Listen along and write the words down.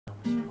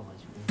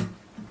싶어가지고.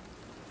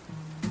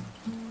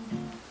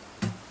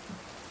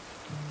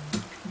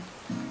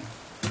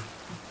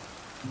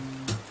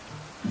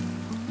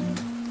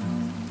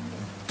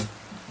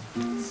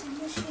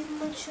 스무신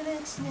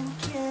노출했는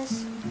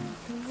키스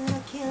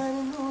동그랗게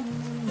하는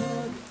오는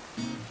넌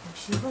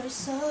혹시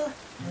벌써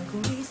알고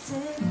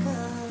있을까.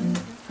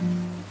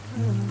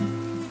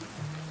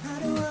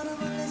 하루하루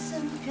몰래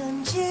쓴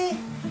편지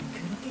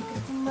그렇게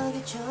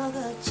깔끔하게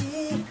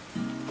적었지.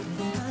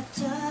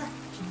 그래봤자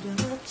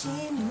진정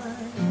없지만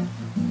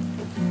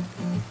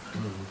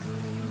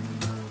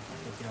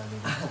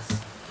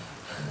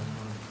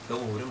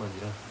너무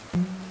오랜만이라.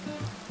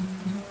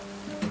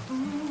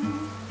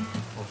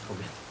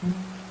 잠깐만.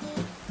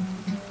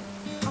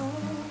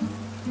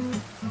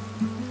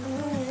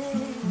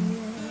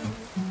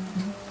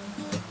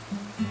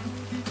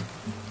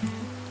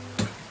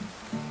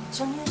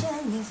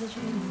 정류장에서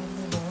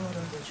주문을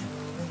멀어도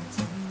좋을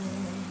텐데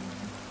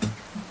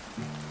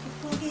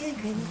돋보기에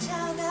괜히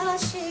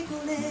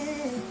작아지곤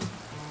해.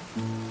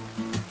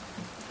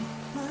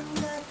 마음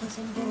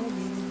같아선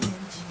보이는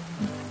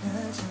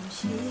왠지마다 잠시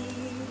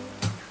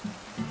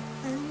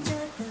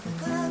앉았다가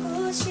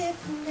가고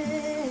싶은데.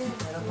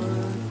 여러분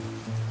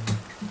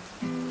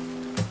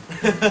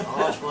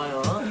좋아요.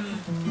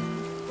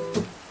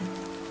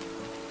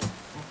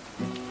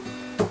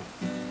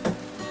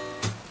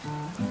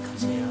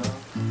 감사해요.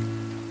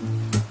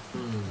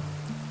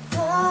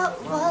 다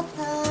왔다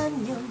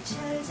안녕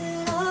잘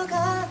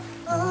들어가.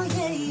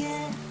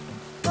 예예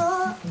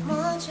너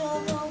먼저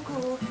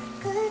보고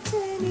갈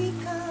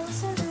테니까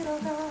어서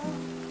들어가.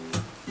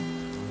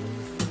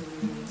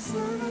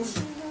 이상한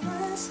시간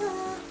와서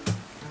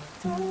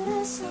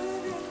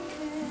돌아서는 그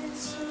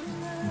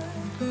순간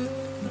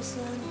벌써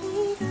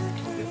네가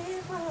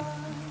그리워.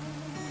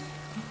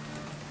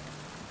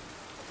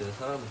 내가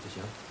사랑하는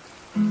뜻이야.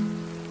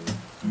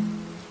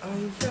 Are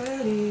you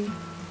ready?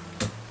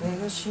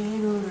 내가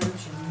신호를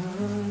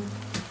주면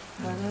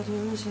하나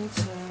둘셋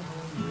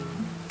세보면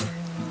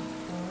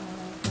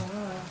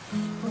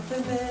어때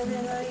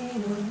내가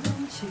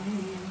이러는지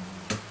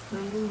난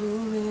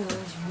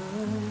궁금해하지만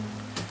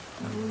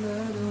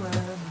아무나도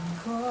아닌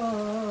걸.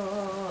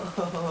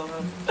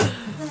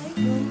 Like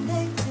one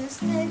day to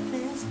stay,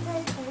 let's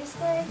stay, let's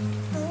stay.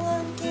 너와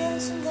함께한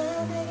순간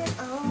내겐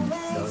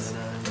always.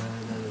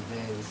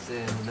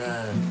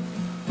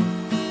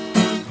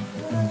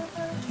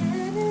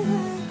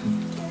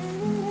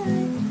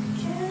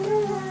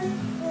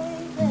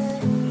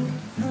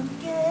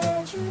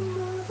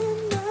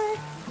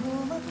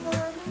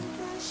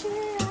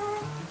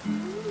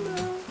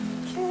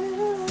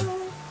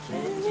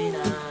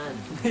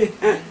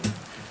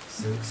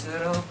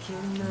 쑥스럽긴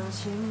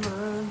하지만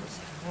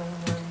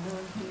사랑한다는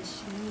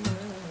뜻이야.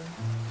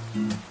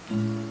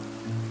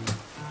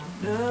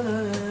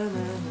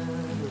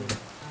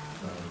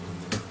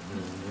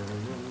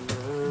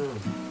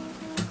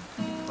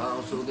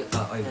 마음속에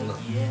아니구나.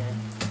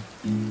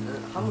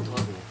 한 번 더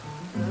하고.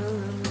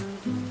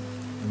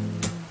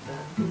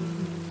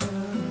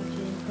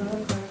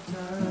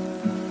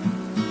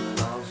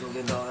 마음속에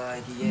너가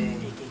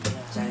있기에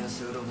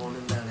자연스러워 보는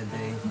나를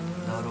돼.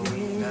 너로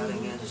인해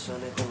가능해져서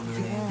내 꿈을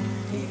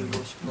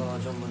이루고 싶어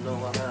전부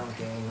너와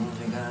함께.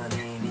 언제가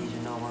아닌 이제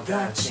너와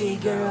같이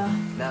girl.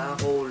 나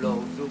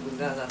홀로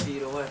누군가가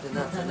필요할 때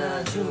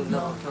나타나준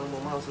너.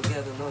 평범한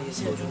속에도 너의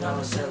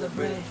소중함을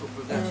celebrate.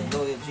 촛불같이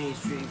너의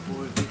G-Street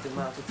불빛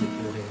때마다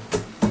특별해.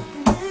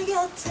 내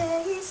곁에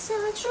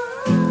있어줘.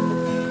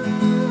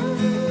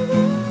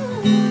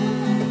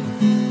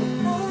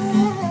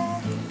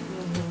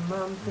 내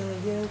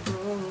맘대에도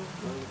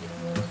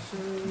함께할 수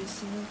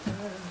있을까.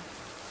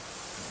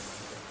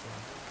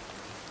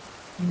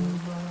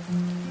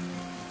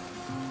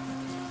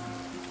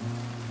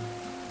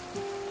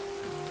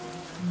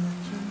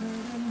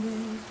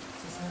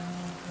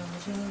 세상이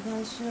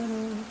커져갈수록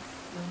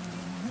너는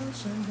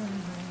여전한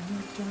걸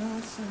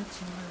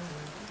느꼈었지만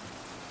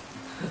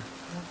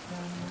어떤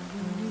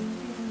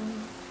의미로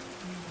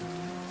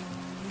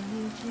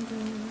이런일지도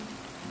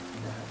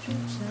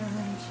나조차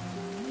알지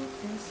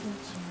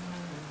못했었지만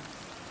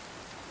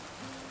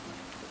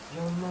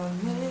You're my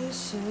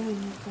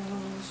missing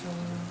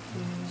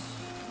piece.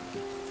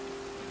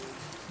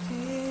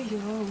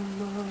 귀여운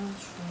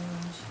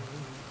멈춤지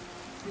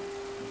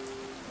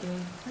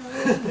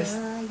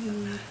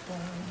남아있던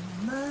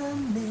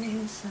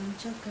맘의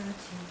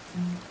상처까지.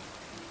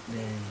 네.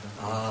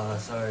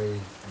 sorry.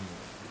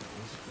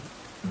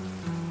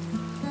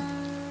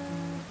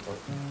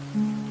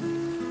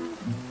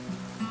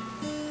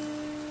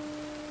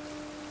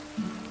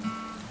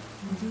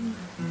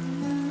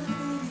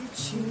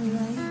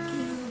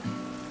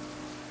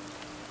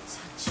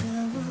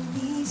 사차원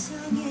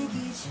이상의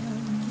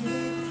기전길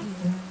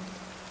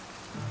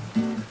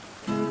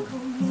결국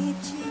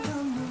믿지도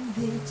않는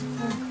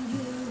비트만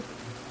you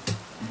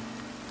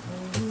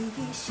보이기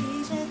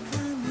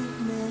시작하는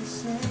내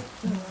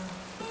색도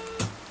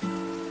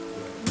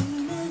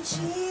예민한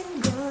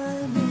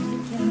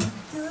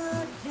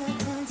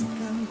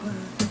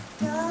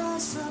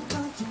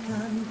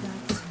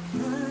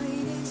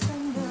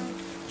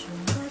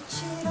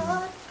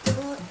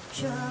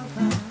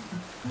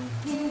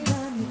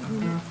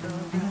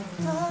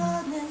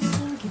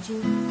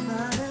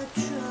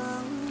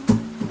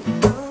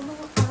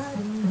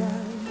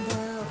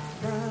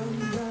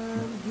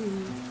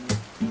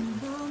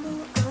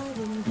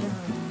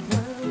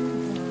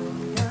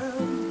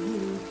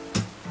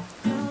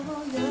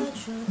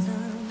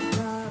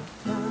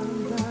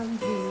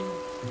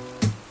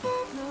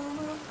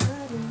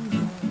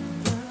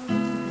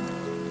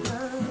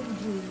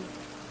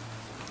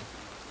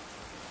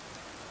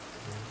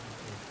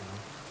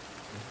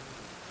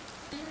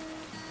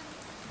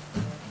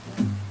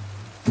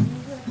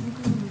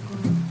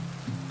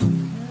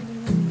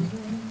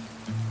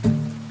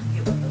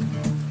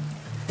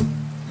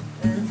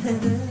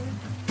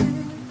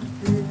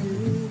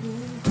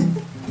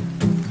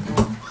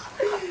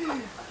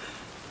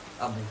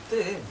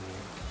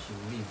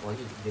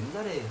완전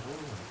옛날에 하는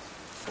거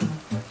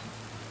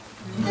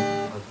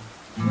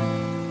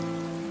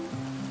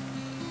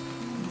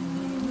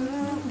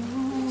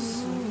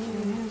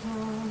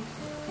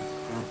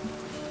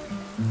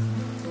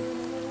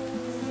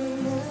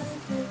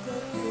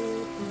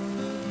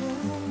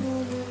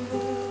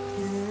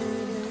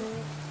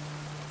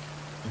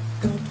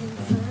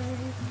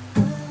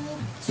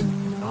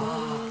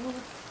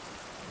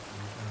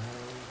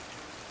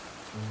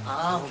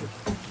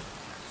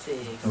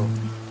오케이.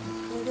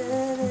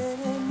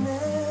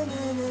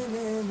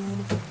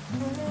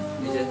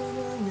 이제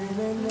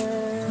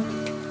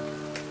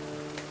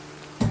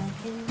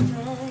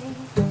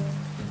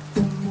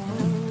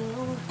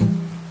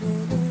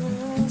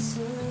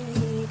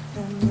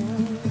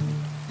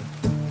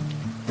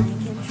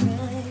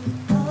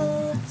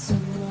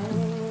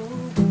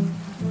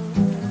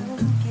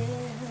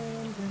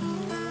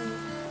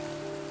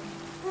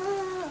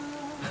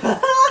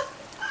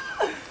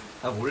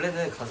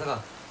원래는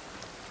가사가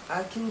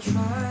I can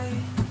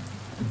try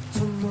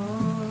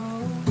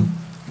tomorrow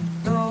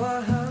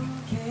너와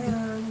함께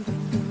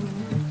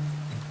한다면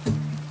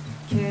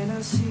Can I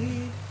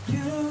see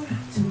you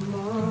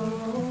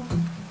tomorrow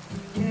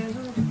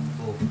계속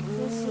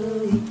볼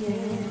수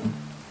있게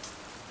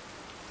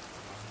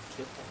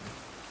귀엽다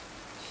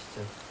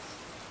진짜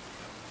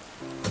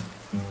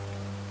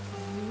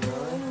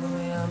널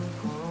품에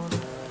안고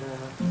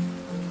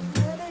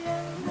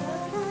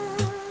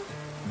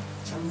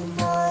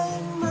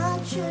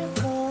맞출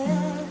거야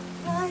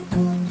like a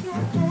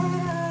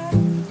better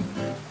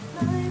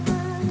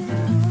날만의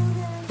눈을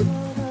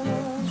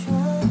걸어줘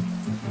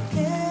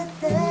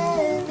그때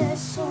내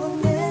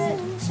손을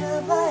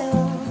잡아요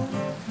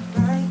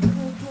like a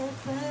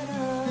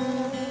better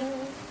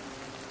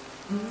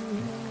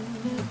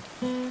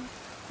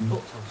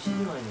잠깐 CD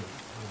라인에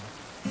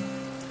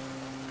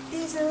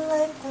This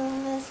life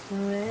don't last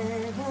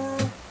forever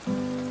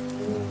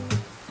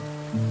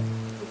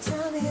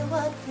Tell me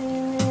what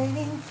we're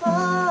waiting for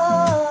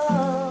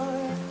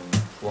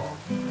와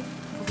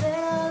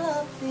Better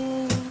love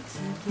being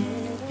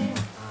together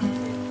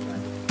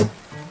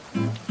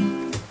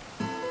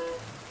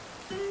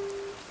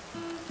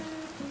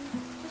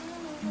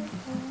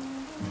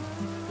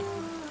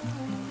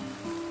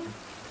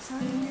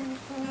사랑을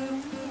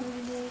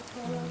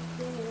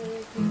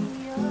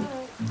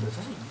보내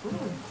사실 이거는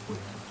그거야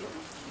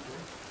깨우치기도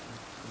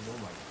너무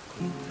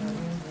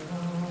많아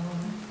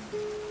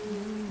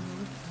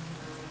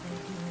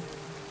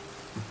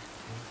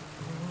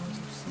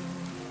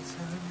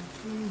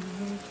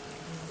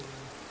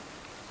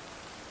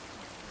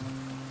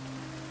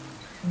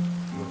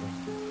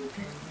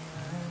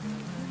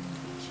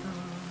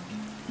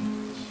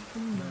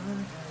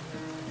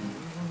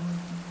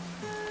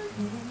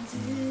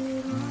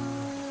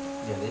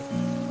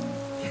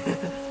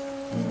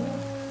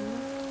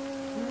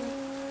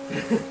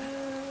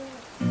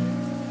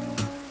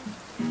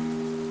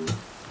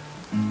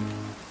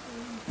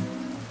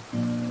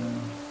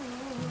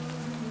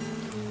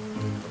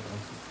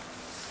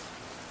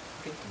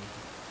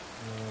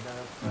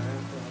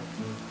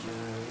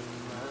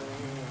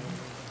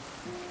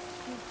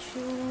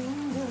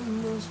Chewing the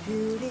most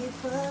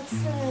beautiful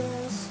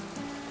dress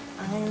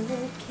I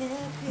let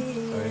carry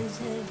as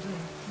ever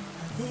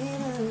I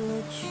didn't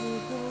let you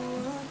go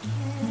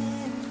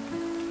again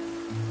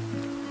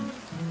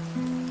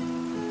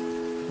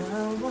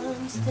Now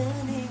I'm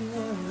standing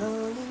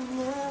alone in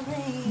the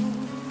rain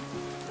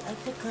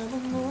Like the kind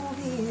of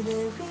movie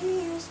that we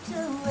used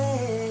to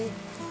wait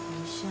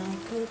Wish I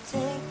could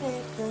take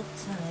back the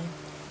time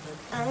But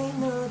I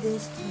know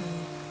this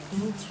time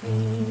it's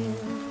real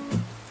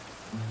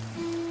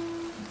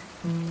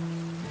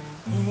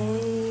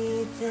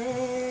Hey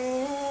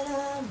that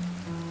I'm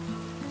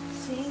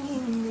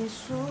singing this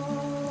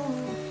song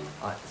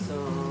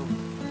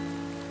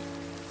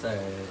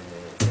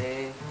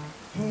네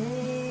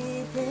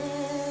Hey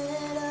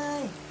that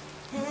I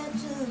have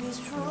to be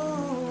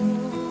strong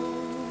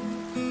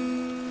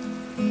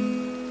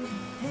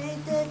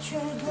Hate that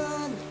you're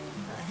gone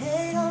I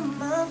hate all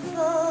my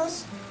flaws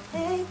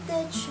Hate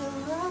that you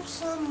love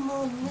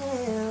someone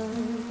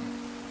else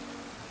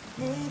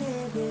Hate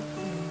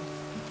everything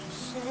You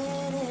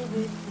said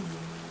everything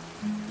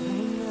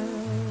right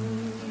now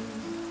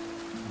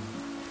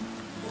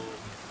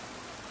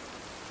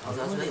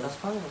근데 나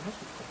스파이는 할 수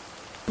있을까?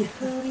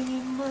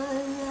 Hurting my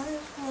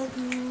life what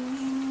do we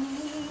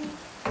need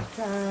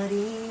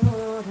달이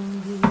오른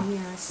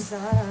비아살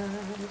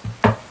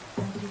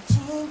나를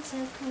진짜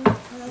그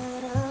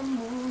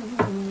바람은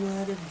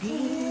what a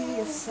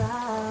비아살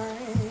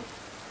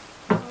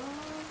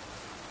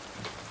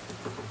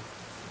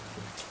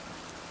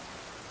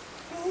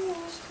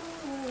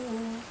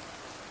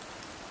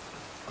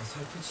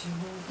살펴지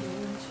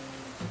모르겠지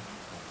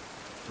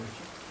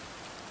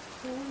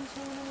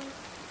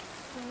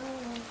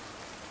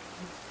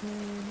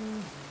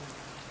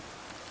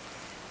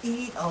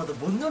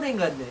너뭔 노래인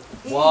것 같네.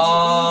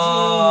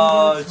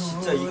 와,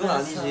 진짜 이건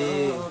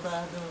아니지.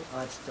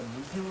 아 진짜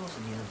문태우로서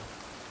미안해.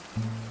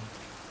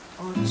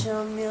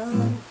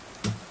 어쩌면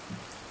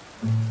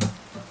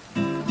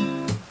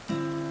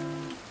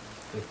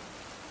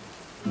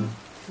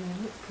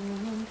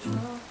지금은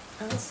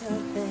좋았어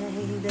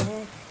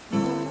baby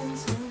모든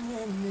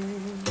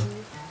순간은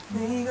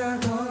네가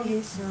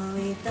거기 서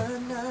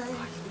있던 날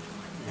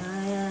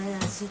나야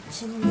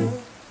스친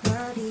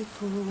그날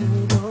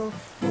이후로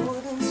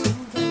모든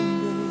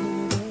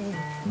순간들에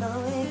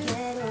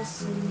너에게로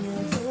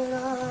스며들어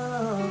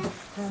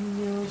난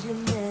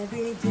요즘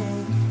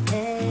everyday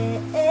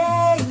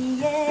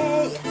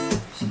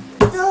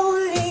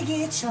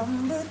떠올리기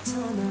전부터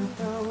널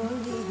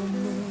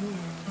떠올리겠네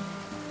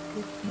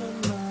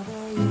그때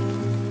말아요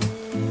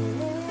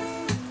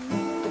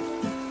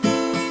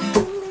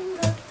웃는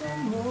것도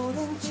모른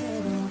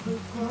채로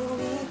웃고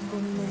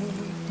있고네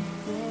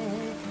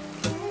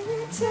Can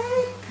you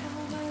take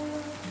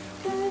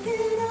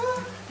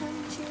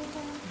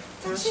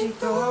다시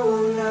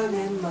떠올라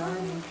내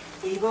맘이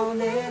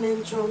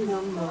이번에는 좀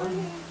더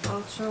멀리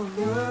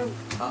어쩌면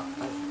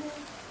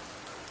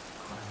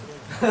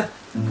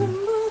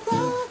꿈보다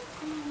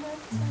꿈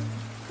같아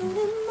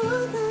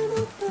그림보다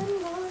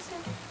높은 곳에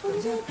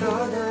혼자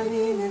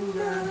떠다니는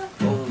나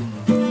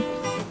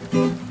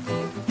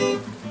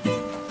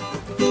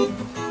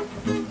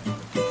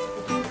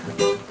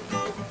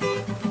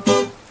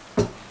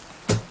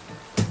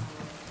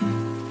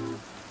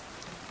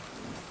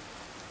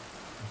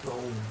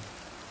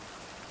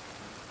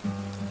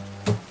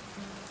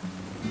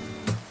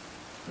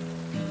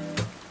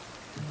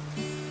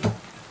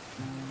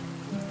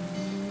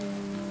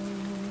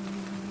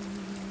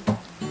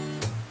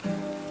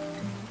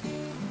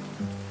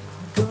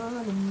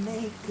Gonna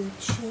make a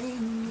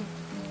change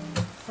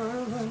for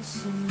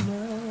once in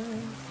my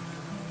life.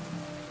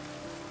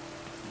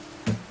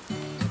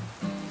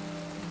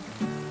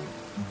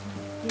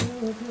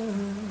 You're a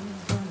girl,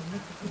 gonna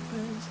make a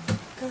difference,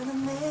 gonna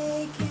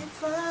make it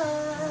right.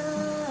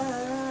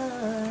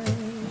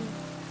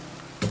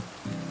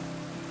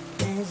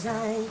 As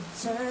I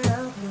turn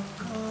up the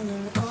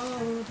color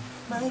on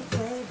my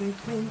favorite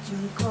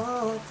winter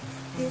coat,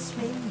 this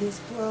wind is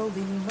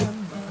blowing my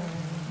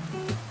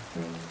mind.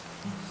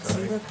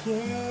 See the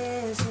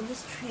kids on the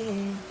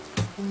street,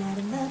 not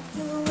enough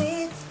to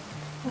eat.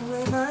 Who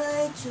am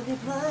I to be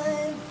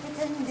blind,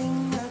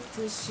 pretending not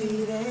to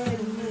see their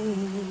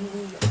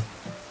need?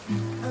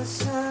 A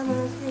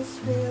summer is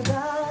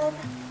without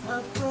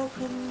a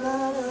broken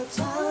bottle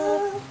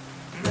top,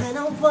 and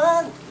a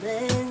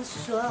one-man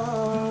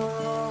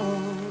show.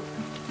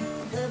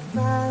 They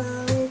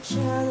follow each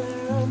other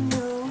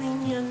unknowing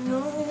you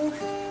know,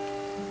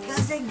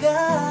 'cause they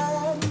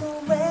got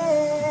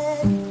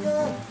nowhere to go.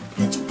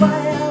 That's why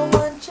I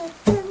want you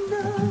to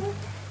know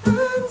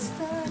I'm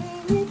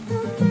starting with the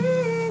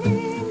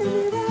beginning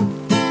of it.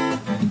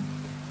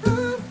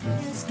 I'm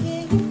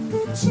asking you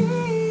to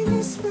change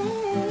this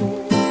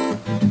way.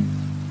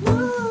 No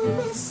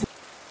mistake.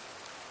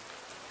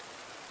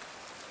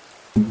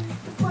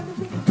 Wanna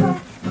make it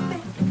right,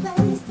 make it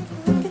place. Take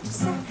a look at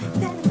yourself,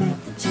 then make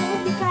the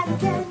change. You gotta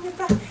get in your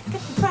right,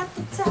 get the right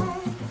to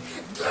time.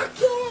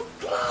 Get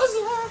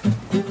closer.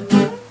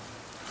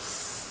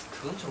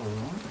 그건 좀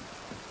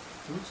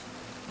그렇지.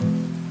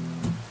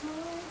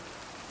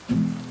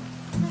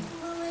 Making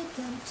my way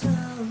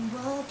downtown,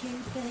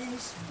 walking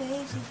face to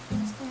face,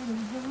 faster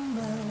than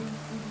rumba.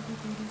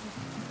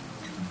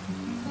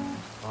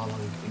 아, 나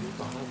이것도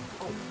안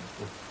하고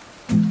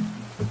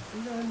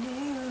넌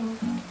이름,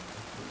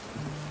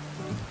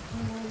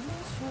 넌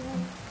미쳐.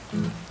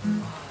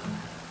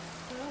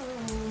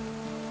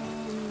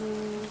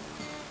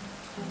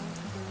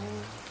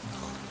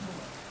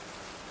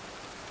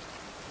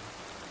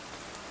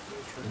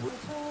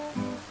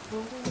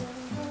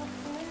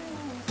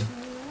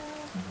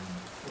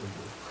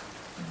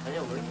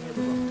 아니야, 원래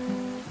해도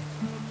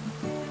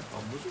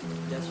아,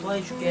 무슨 내가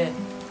소화해줄게.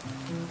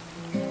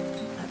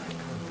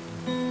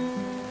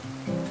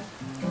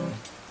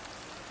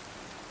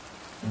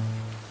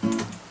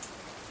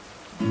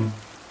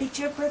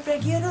 Picture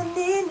perfect, you don't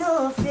need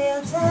no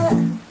filter.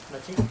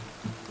 맞지?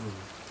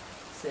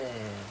 셋,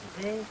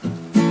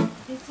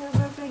 Picture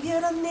perfect, you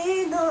don't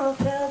need no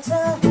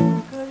filter.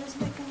 Girl, just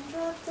make 'em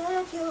drop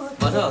that you a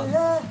맞아.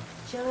 killer.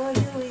 Show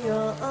you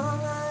your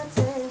own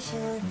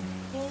attention.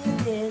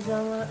 It is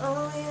our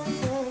only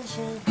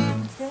attention.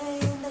 Stay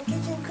in the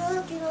kitchen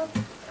cooking up.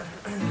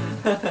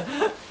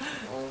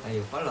 아,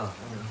 이거 빨라.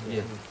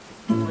 예.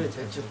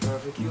 Picture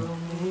perfect, you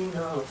don't need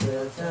no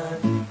filter.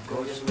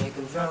 Go just make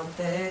 'em drop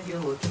dead, you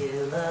a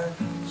killer.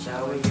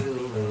 Shower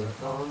you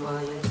with all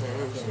my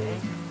attention.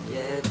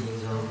 Yeah,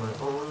 these are my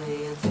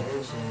only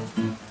intention.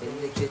 In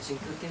the kitchen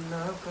cooking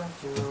up, got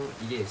your own.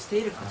 이게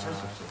스테이를 같이 할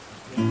수 없어.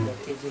 In the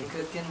kitchen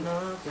cooking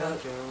up,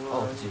 got your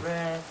own 그치.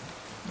 breath.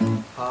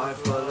 Heart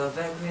full of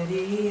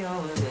equity,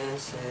 oh and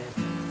asset.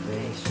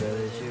 Make sure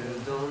that you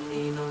don't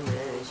need no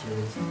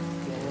mentions.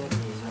 Yeah,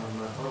 these are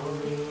my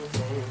only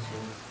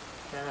intentions.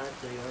 Shout out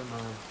to your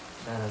mom.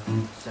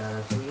 Shout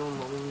out to your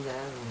mom and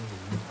dad.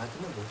 아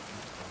근데 뭐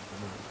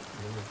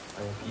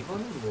아니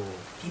이거는 뭐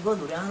비번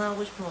노래 하나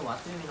하고 싶으면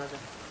왓두유민 하자.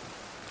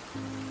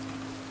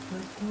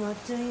 What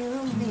do you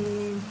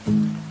mean?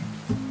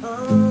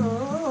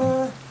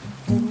 Oh,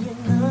 and you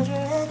nod your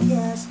head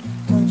yes,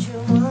 but you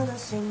wanna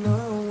say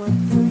no.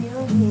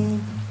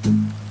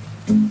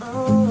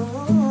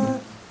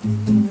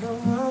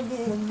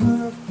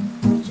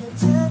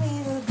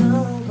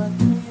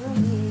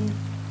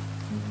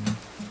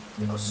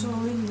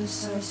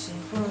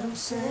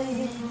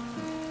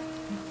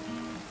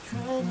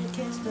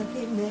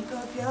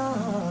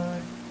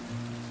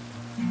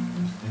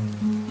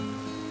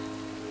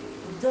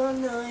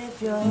 Don't know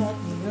if you're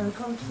happy or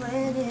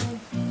complaining.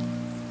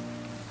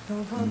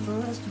 Don't want for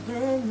us to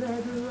bend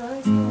red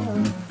lights now.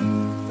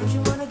 Don't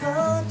you wanna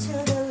go to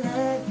the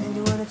left and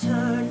you wanna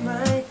turn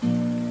right?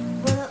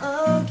 Wanna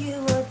argue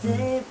all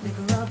day, make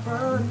a love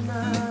all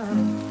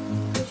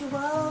night. Don't you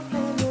walk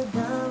and you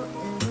down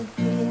and in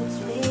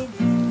between?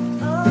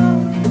 Oh,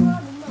 we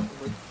wanna know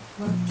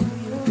what do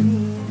you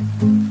mean?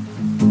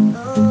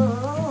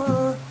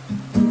 Oh,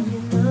 do you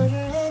know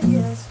your head?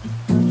 Yes.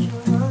 Don't you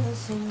wanna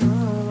say no?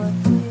 What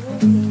do you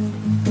mean?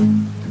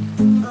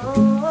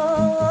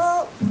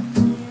 Oh, what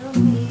do you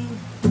mean?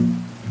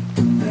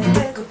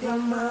 Make up your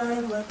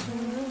mind. What do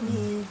you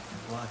mean?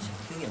 와 지금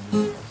기억이 안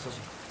나네. 없어져.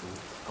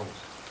 하고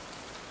있어.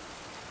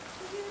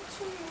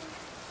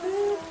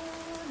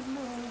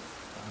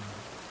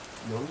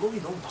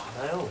 명곡이 너무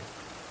많아요.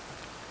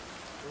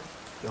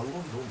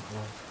 명곡이 너무 많아.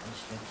 아니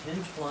진짜 제일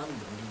좋아하는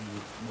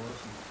명곡이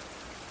뭐였습니까?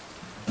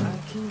 I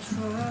can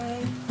try.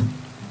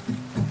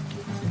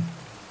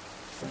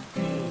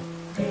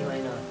 A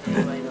마이너, A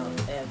마이너,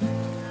 F.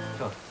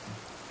 자.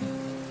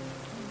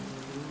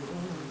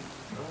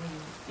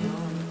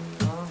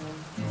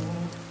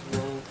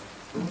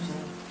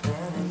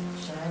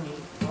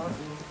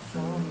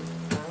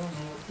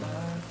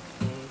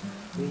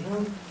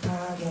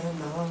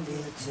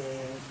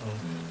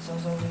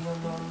 서서히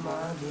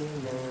한마디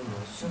내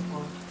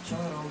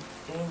모습처럼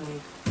이미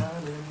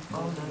나는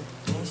오늘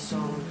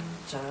네손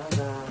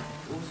찾아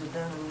웃을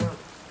때는 넌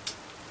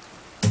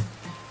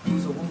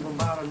무서운 건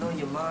바로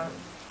너의 말.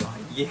 아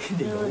이게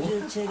근데 너무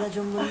주체가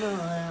전부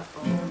너야.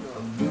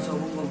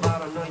 무서운 건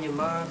바로 너의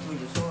말.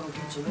 두개 소름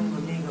끼치는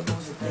건 네가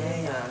웃을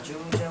때야.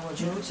 주제와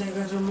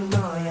주체가 전부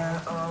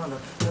너야.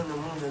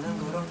 너는 문제는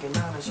그렇게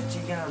나는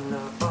쉽지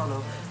않아.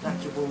 너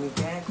낙히 봄이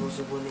개고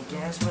수분이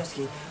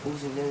개스웨스키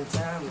웃는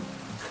참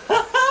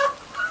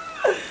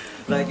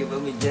Like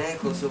when we get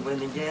closer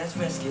when it gets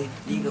risky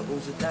네가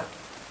웃었다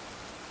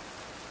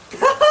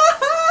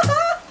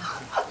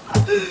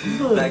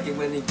Like it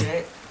when we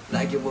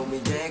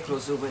get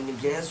closer when it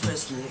gets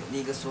risky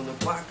네가 손을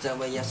꽉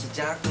잡아야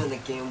시작 그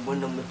느낌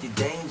When I'm with you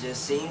danger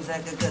seems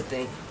like a good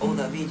thing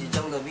오답이지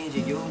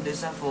정답이지 You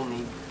decide for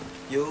me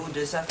You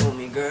decide for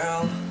me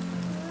girl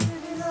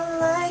You don't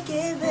like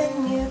it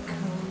when you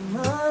come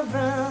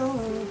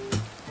around.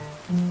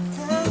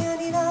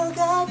 당연히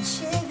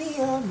너같이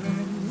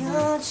위험한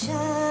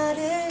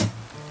여자를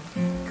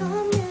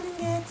꺼내는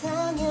게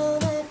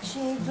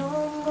당연할지도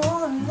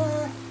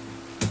몰라.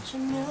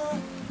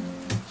 어쩌면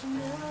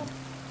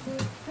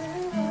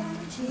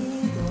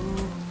그럴지도.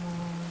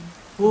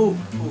 오!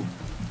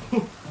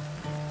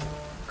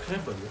 큰일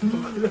날 뻔했네.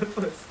 큰일 날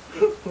뻔했어.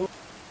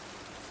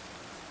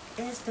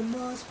 It's the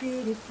most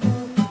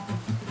beautiful.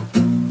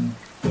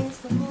 It's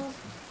the most.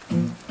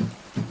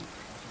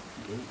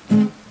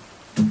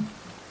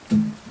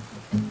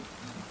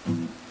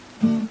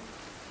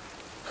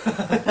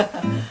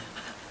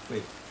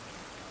 Wait.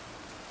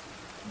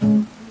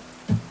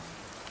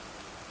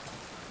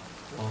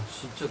 아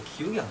진짜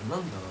기억이 안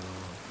난다.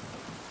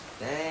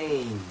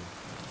 Dang.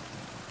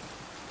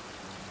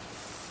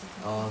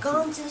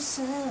 Gone too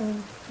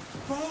soon.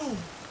 Hey,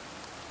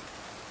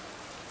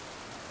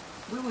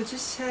 We were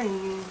just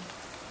saying.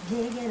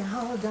 you can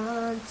hold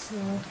on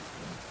to.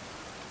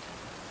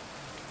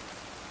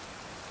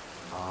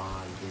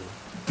 아 이게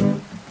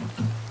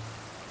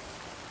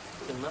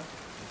끝나?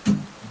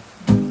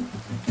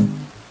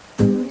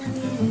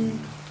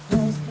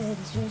 Let's play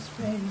this just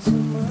spreading so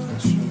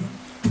much shit.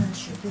 I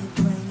should be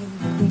playing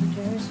the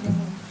winter's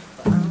song,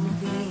 but I'ma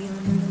be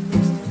on in the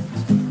midst of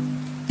it.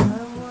 I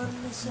wanna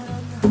miss out on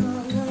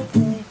the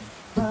holiday,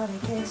 but I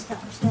can't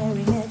stop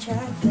staring at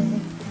your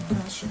face.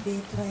 I should be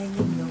playing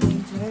in the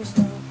winter's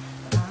song,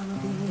 but I'ma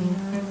be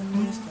on in the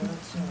midst of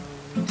it.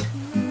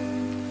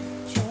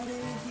 Share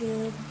it with you,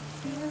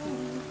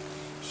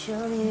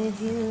 share it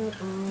with you.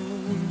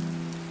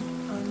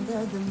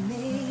 Under the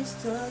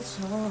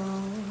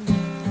mistletoe,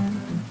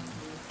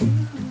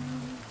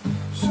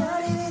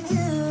 shawty with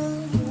you,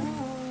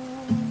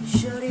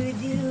 shawty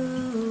with you.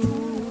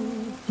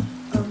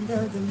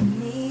 Under the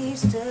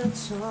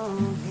mistletoe,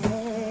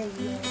 yeah,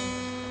 yeah.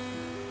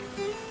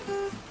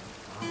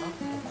 아,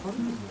 보컬은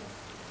뭐?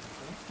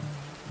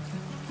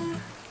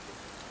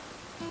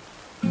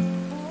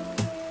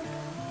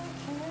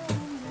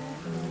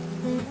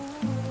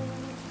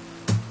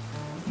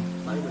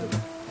 많이 노래.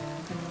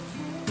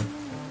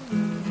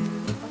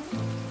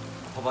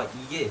 봐봐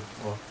이게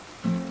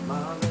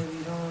My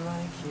baby don't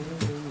like you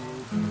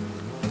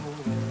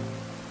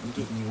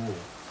이게 이고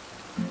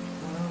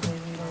My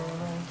baby don't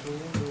like you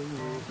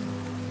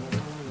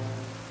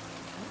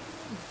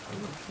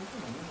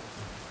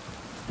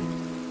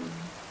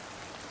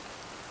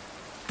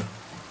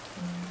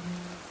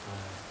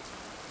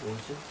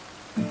뭐지?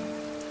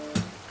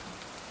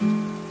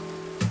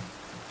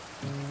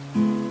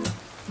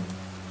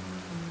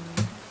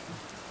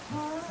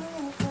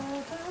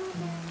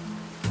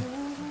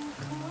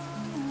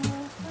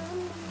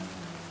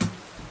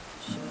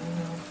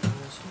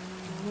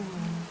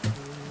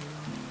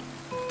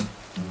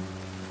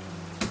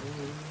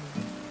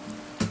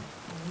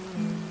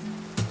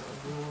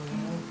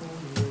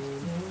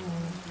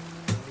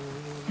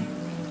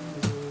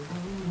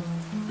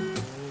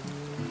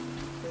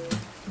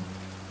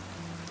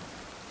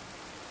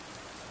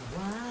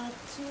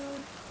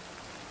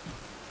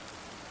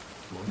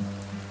 뭐.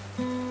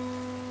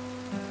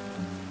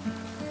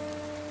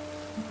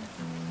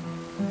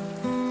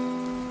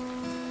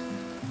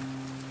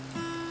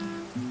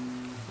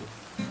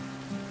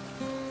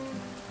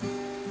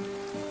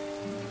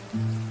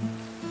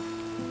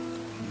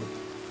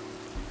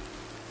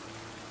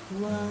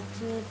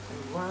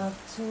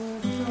 waktu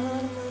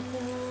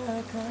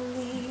pertama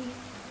kali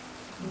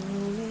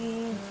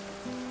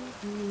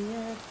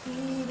lihat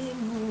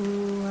dirimu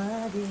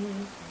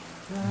hadir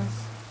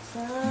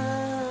rasa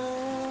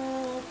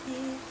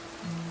hati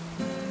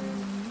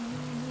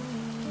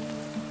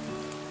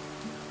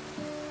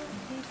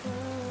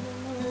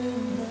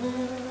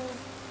mendengar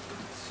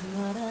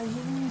suara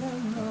indah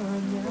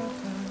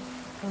menyapa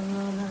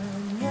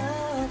penolanya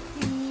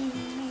hati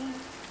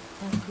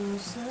aku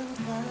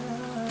sangka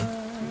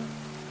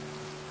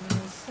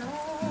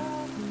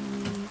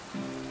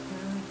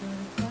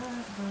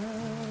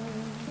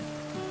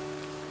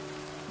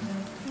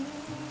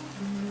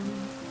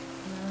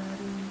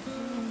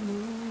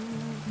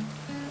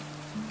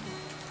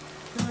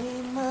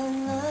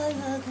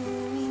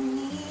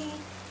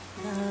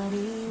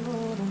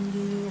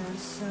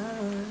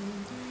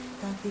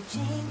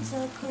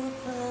cintaku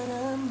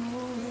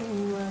padamu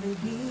luar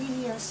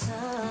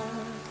biasa.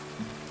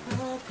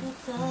 Aku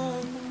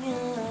tak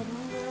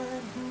menyadari.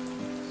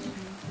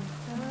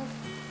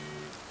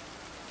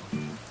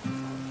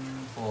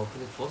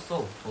 근데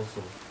좋았어.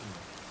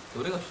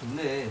 노래가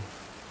좋네.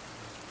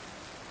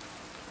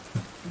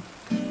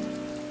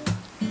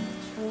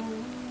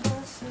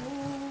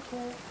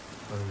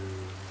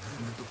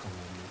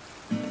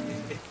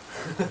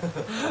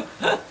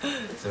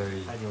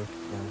 저희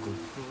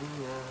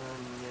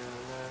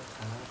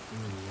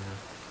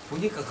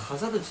보니까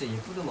가사도 진짜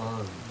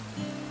예쁘더만.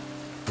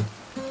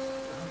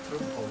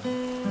 들어볼까?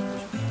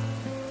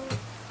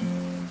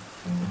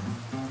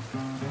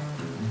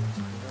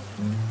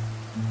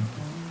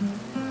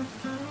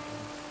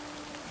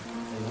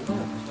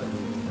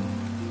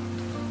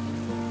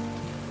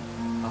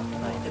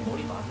 나 이때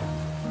머리 많아.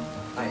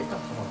 일단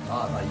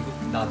봐봐. 나 이거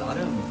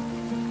나름.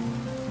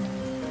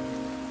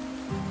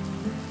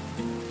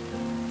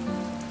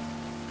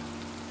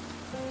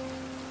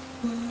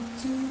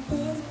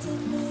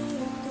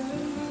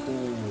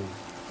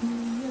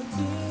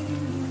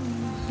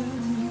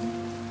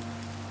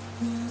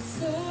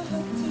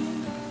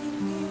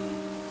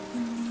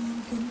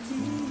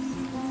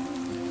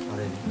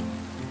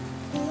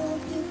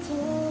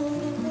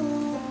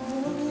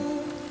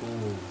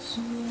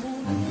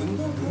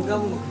 눈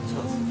감은 거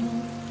괜찮았어.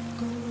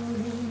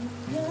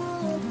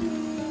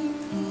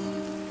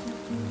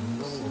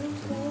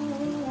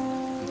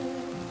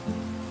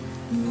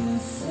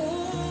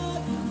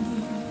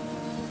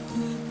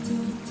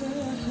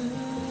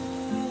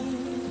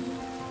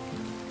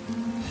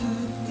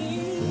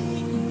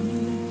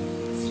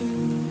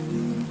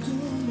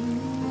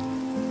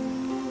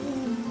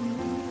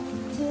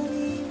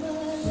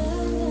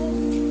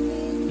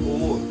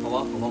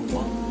 봐봐.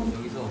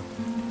 여기서.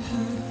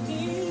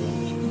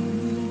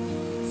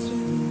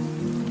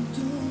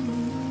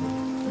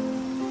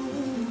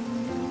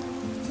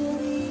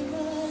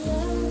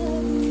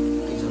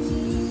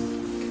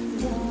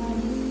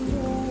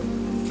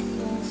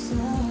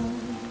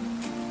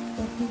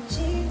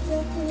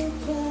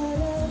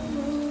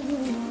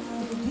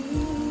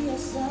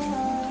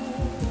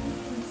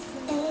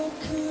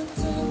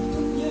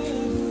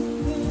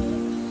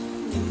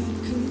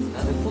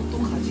 나는 꽃도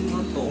가진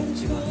것도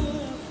없지만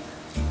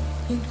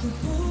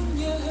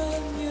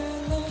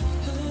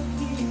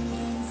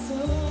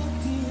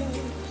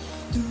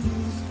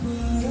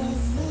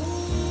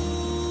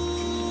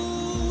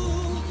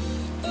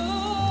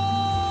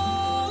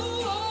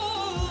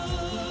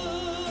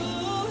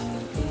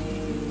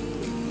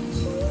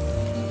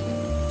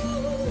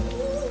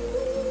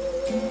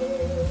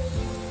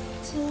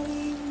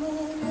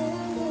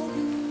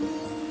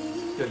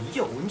야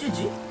이게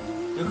언제지?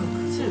 약간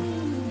그치?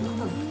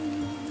 약간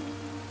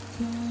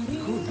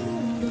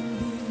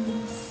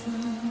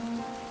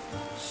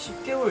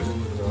 10개월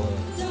전이구나.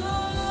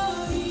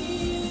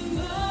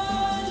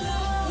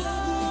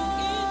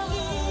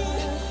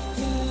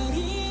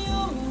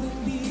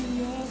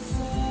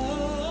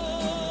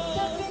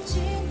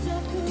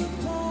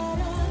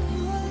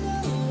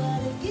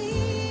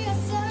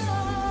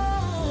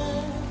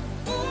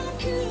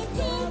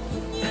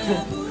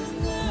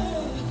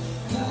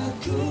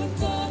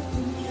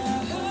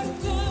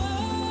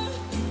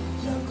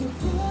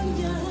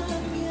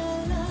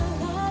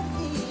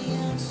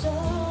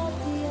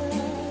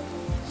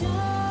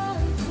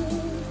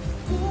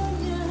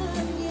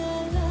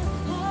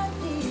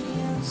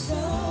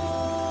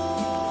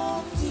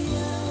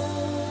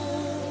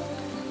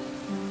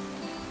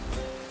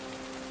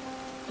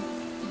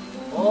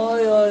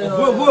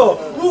 뭐야? 뭐야?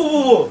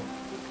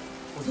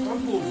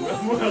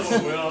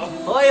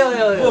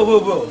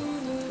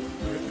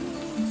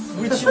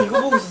 우리 지금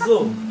이거 보고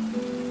있었어.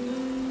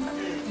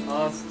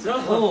 아 진짜? 아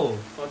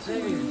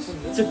타이밍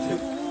미쳤네. 진짜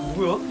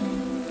뭐야?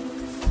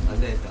 안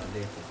되겠다.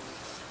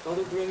 나도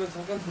그러면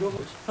잠깐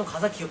들어보고 싶어. 형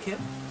가사 기억해요?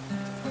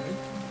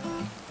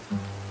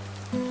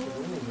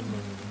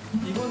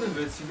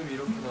 지금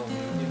이렇게 나오고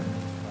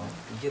여기는 나와?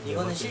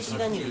 이거는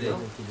실시간이래요.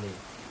 딜레이.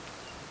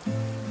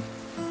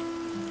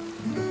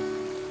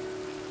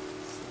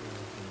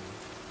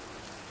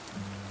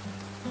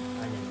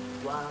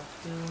 아니,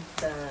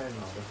 왁두딴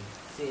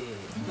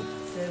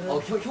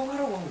형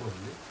하라고 한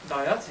거였는데?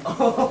 나야 지금?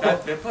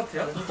 내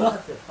파트야?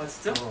 아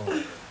진짜?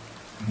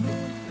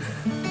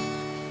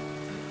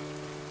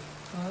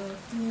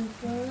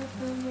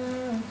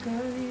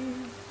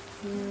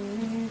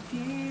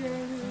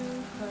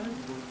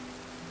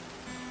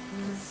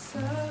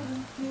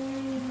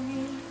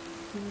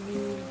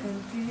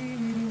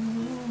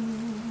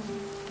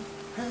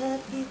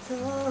 Hati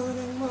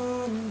orang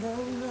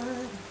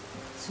mendengar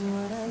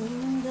suara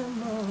indah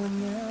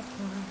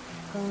menyapa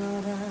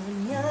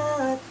Kelaranya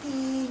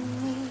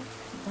ini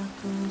tak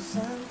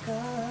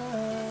kusangka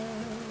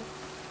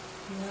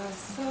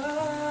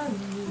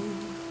Rasanya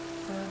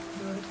tak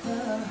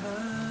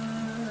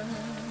bertahan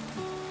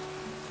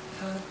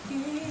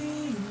Hati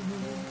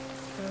ini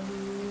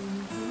selalu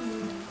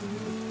untukku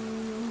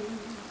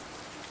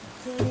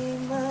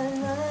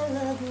Terimalah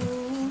lagu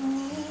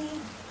ini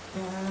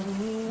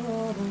dari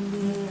orang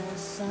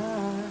biasa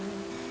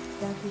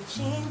Tapi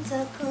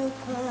cintaku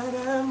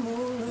padamu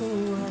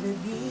luar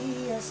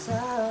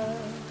biasa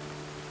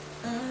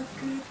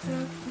Aku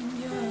tak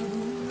punya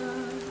bunga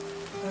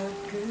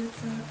Aku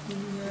tak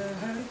punya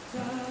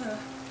harta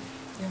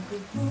Yang ku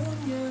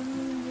punya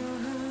hanya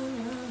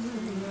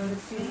luar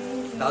biasa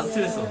나도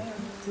틀렸어.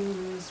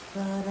 Tulus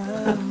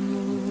padamu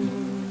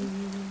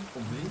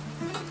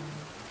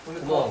너네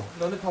고마워.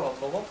 너네 밥 안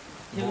먹어?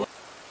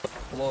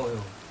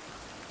 고마워요.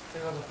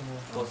 내가 더 고마워.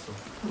 좋았어.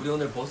 우리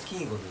오늘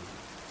버스킹이거든.